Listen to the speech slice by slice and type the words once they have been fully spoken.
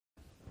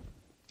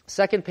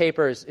Second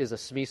paper is a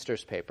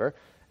Smeester's paper.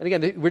 And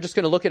again, we're just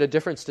going to look at a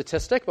different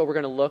statistic, but we're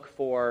going to look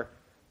for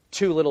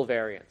two little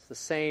variants, the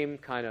same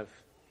kind of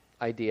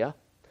idea.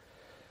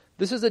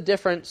 This is a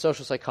different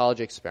social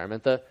psychology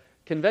experiment. The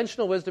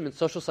conventional wisdom in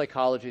social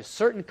psychology is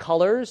certain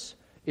colors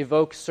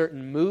evoke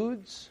certain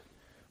moods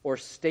or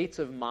states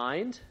of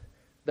mind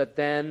that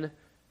then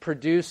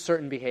produce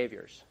certain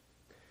behaviors.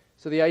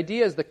 So the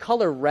idea is the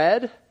color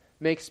red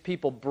makes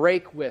people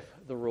break with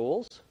the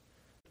rules.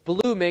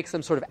 Blue makes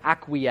them sort of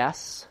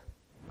acquiesce.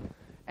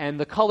 And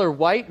the color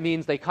white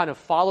means they kind of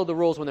follow the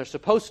rules when they're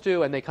supposed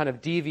to, and they kind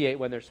of deviate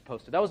when they're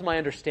supposed to. That was my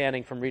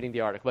understanding from reading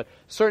the article. But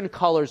certain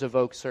colors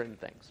evoke certain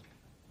things.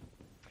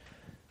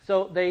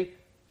 So they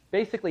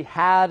basically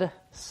had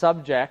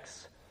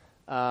subjects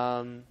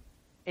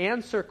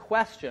answer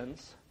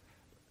questions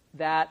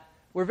that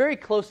were very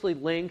closely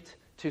linked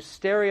to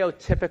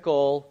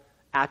stereotypical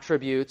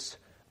attributes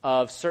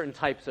of certain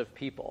types of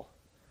people,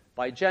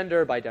 by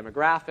gender, by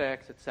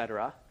demographics,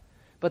 etc.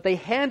 But they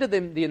handed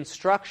them the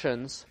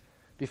instructions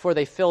before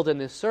they filled in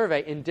this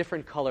survey in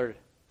different colored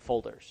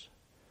folders.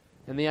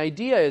 And the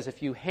idea is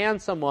if you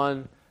hand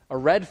someone a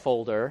red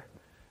folder,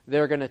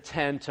 they're going to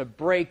tend to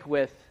break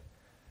with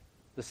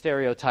the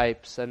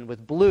stereotypes, and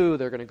with blue,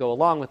 they're going to go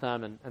along with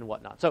them and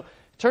whatnot. So it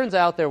turns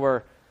out there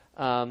were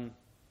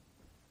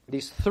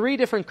these 3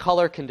 different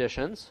color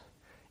conditions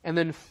and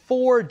then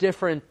 4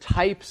 different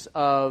types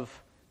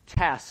of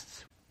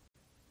tests.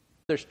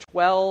 There's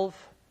 12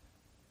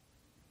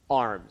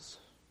 arms.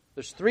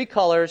 There's 3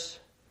 colors.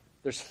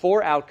 There's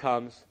 4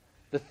 outcomes.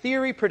 The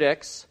theory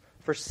predicts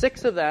for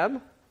 6 of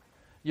them,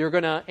 you're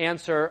going to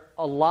answer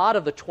a lot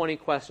of the 20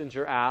 questions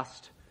you're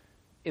asked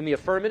in the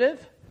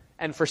affirmative.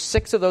 And for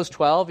 6 of those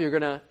 12, you're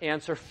going to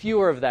answer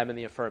fewer of them in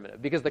the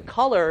affirmative. Because the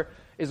color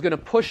is going to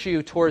push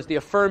you towards the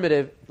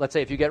affirmative. Let's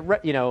say if you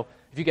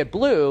get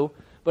blue,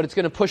 but it's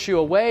going to push you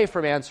away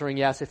from answering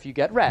yes if you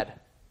get red.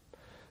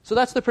 So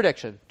that's the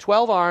prediction.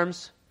 12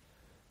 arms,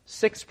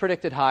 6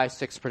 predicted high,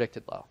 6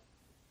 predicted low.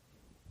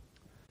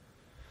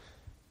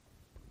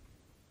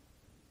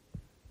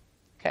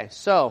 Okay,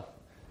 so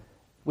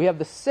we have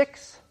the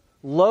 6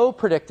 low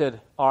predicted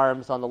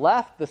arms on the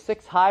left, the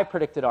 6 high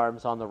predicted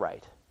arms on the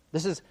right.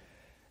 This is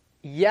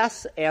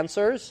yes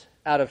answers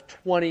out of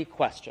 20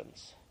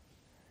 questions.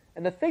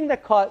 And the thing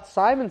that caught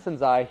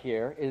Simonson's eye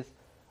here is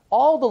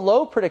all the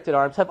low predicted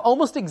arms have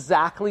almost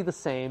exactly the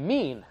same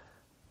mean.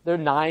 They're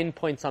 9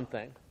 point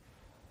something.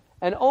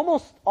 And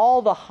almost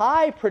all the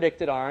high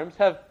predicted arms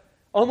have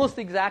almost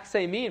the exact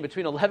same mean,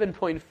 between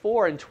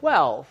 11.4 and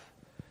 12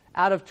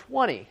 out of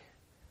 20.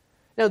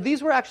 Now,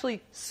 these were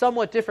actually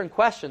somewhat different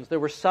questions. There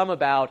were some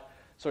about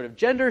sort of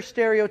gender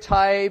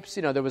stereotypes.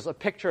 There was a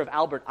picture of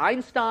Albert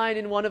Einstein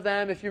in one of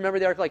them, if you remember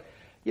the article.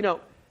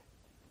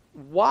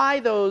 Why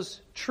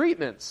those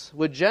treatments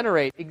would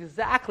generate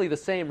exactly the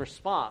same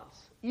response,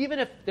 even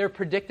if they're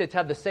predicted to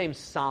have the same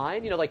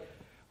sign.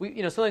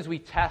 Sometimes we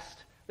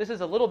test. This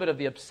is a little bit of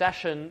the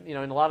obsession, in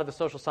a lot of the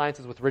social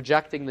sciences with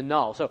rejecting the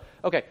null. So,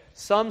 okay,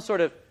 some sort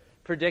of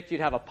predict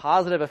you'd have a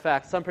positive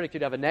effect, some predict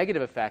you'd have a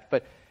negative effect,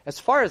 but as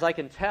far as I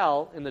can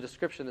tell in the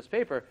description of this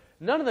paper,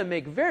 none of them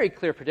make very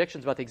clear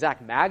predictions about the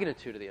exact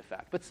magnitude of the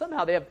effect, but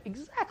somehow they have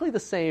exactly the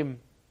same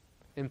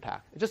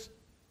impact. It just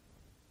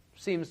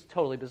seems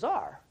totally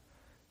bizarre.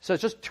 So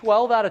it's just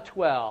 12 out of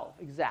 12,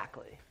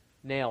 exactly.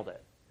 Nailed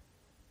it.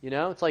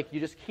 It's like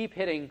you just keep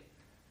hitting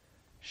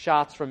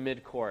shots from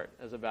mid-court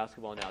as a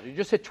basketball analogy. You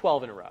just hit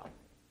 12 in a row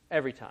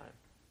every time.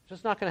 It's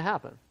just not going to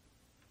happen.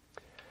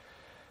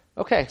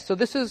 Okay, so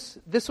this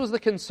was the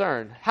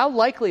concern. How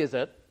likely is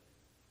it,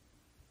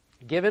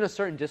 given a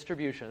certain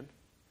distribution,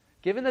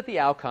 given that the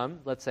outcome,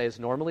 let's say, is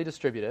normally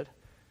distributed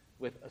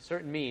with a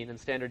certain mean and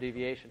standard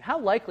deviation, how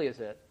likely is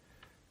it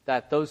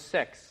that those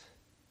 6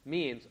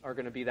 means are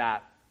going to be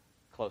that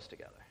close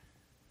together?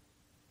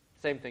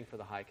 Same thing for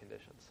the high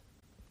conditions.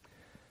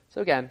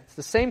 So again, it's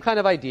the same kind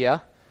of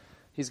idea.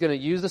 He's going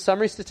to use the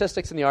summary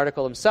statistics in the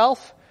article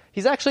himself.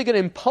 He's actually going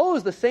to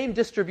impose the same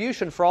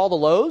distribution for all the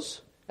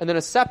lows and then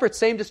a separate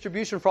same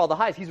distribution for all the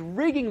highs. He's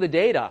rigging the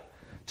data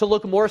to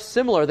look more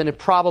similar than it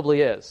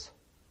probably is.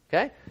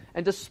 Okay?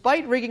 And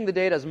despite rigging the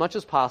data as much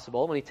as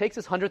possible, when he takes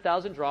his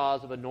 100,000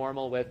 draws of a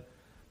normal with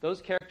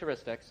those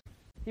characteristics,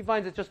 he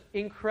finds it just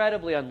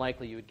incredibly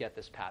unlikely you would get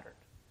this pattern.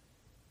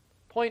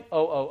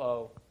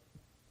 0.00021.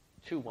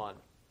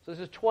 So this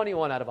is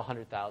 21 out of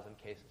 100,000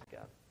 cases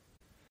again.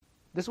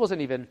 This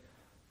wasn't even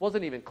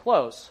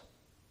close.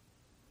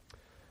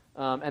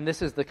 And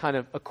this is the kind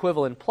of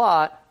equivalent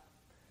plot.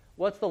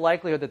 What's the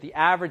likelihood that the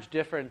average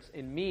difference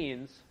in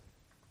means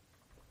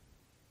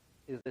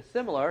is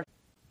similar?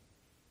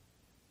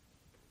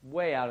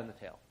 Way out in the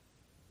tail.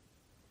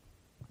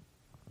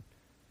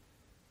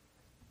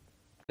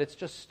 It's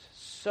just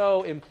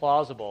so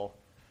implausible,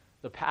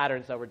 the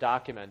patterns that were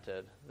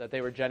documented, that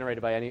they were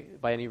generated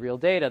by any real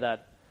data,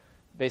 that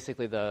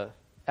basically the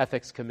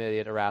ethics committee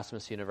at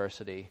Erasmus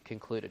University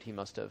concluded he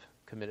must have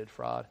committed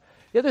fraud.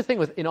 The other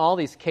thing in all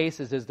these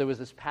cases is there was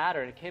this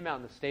pattern. It came out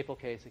in the Staple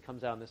case. It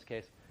comes out in this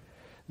case.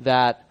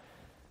 That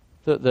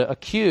the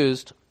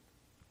accused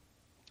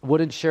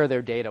wouldn't share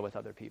their data with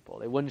other people.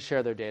 They wouldn't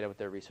share their data with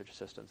their research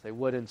assistants. They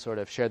wouldn't sort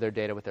of share their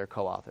data with their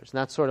co-authors. And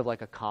that's sort of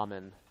like a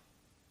common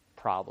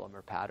problem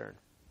or pattern.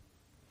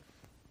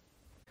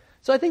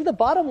 So I think the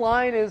bottom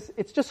line is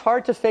it's just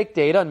hard to fake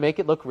data and make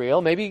it look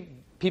real. Maybe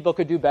people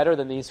could do better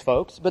than these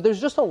folks, but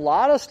there's just a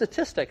lot of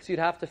statistics you'd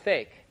have to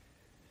fake.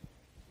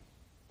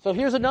 So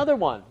here's another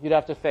one you'd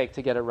have to fake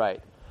to get it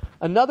right.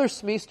 Another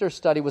Smeester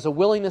study was a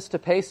willingness to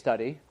pay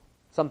study,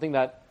 something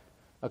that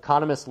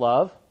economists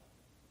love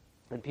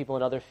and people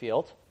in other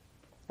fields.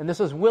 And this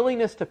was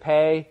willingness to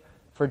pay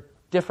for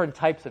different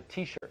types of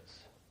T-shirts.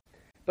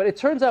 But it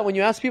turns out when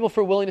you ask people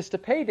for willingness to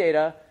pay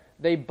data,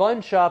 they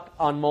bunch up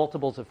on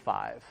multiples of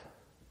 5.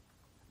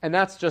 And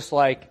that's just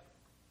like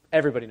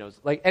everybody knows.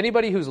 Like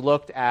anybody who's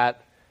looked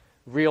at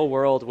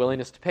real-world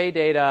willingness to pay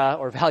data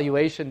or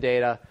valuation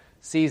data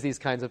sees these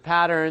kinds of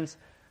patterns.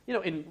 You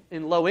know,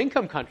 in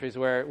low-income countries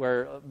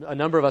where a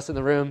number of us in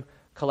the room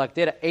collect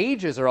data,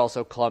 ages are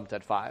also clumped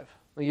at 5.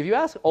 Like if you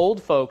ask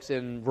old folks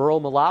in rural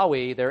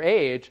Malawi their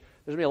age,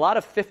 there's going to be a lot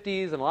of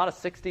 50s and a lot of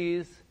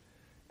 60s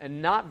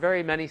and not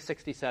very many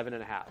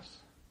 67.5s.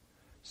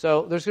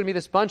 So there's going to be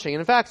this bunching. And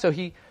in fact, so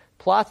he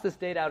plots this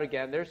data out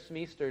again. There's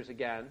Smeesters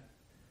again.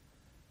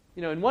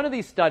 You know, in one of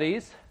these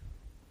studies,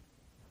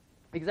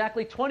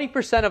 exactly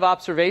 20% of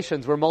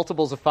observations were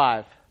multiples of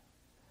 5.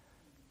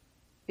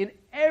 In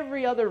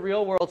every other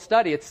real-world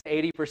study, it's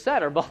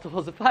 80% or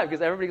multiples of 5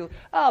 because everybody goes,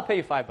 oh, I'll pay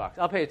you $5.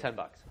 I'll pay you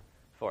 $10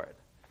 for it.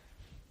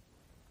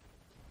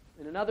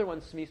 In another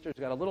one, Smeesters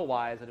got a little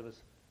wise and it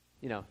was,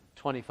 25%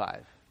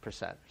 or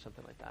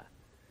something like that.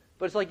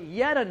 But it's like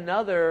yet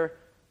another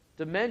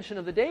dimension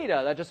of the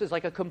data that just is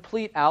like a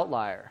complete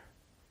outlier.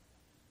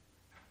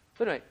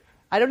 So anyway,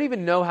 I don't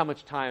even know how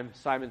much time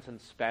Simonson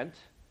spent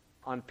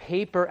on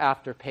paper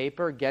after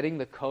paper, getting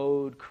the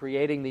code,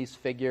 creating these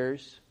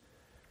figures.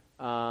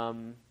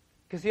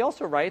 Because he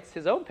also writes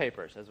his own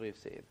papers, as we've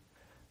seen.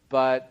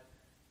 But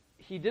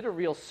he did a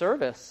real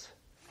service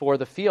for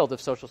the field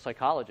of social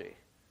psychology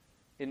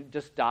in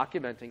just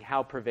documenting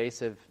how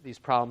pervasive these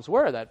problems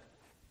were, that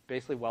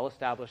basically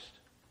well-established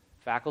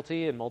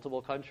faculty in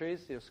multiple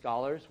countries,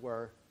 scholars,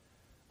 were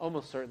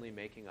almost certainly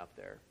making up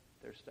their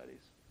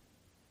studies.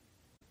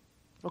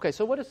 Okay,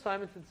 so what does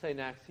Simonson say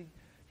next?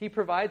 He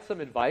provides some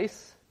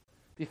advice.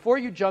 Before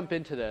you jump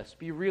into this,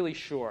 be really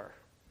sure.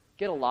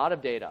 Get a lot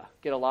of data,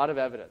 get a lot of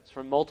evidence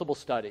from multiple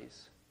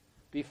studies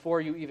before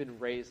you even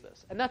raise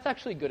this. And that's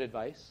actually good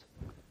advice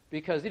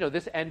because,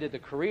 this ended the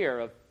career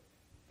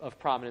of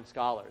prominent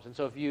scholars. And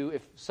so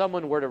if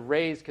someone were to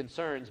raise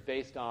concerns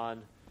based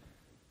on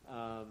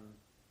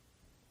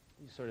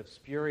sort of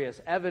spurious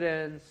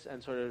evidence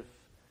and sort of,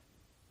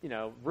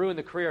 ruin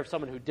the career of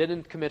someone who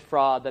didn't commit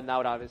fraud, then that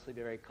would obviously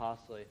be very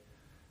costly.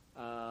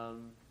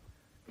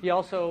 He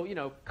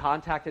also,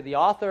 contacted the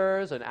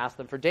authors and asked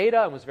them for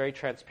data and was very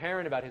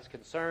transparent about his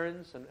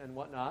concerns and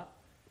whatnot.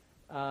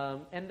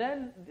 And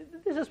then,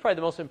 this is probably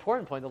the most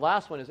important point. The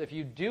last one is if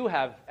you do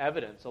have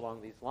evidence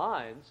along these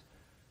lines,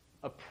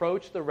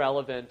 approach the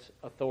relevant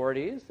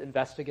authorities,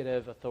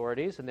 investigative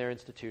authorities in their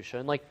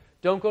institution. Like,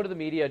 don't go to the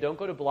media, don't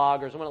go to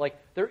bloggers.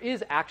 There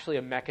is actually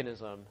a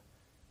mechanism.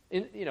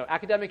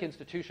 Academic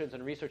institutions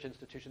and research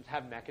institutions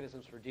have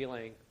mechanisms for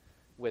dealing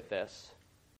with this.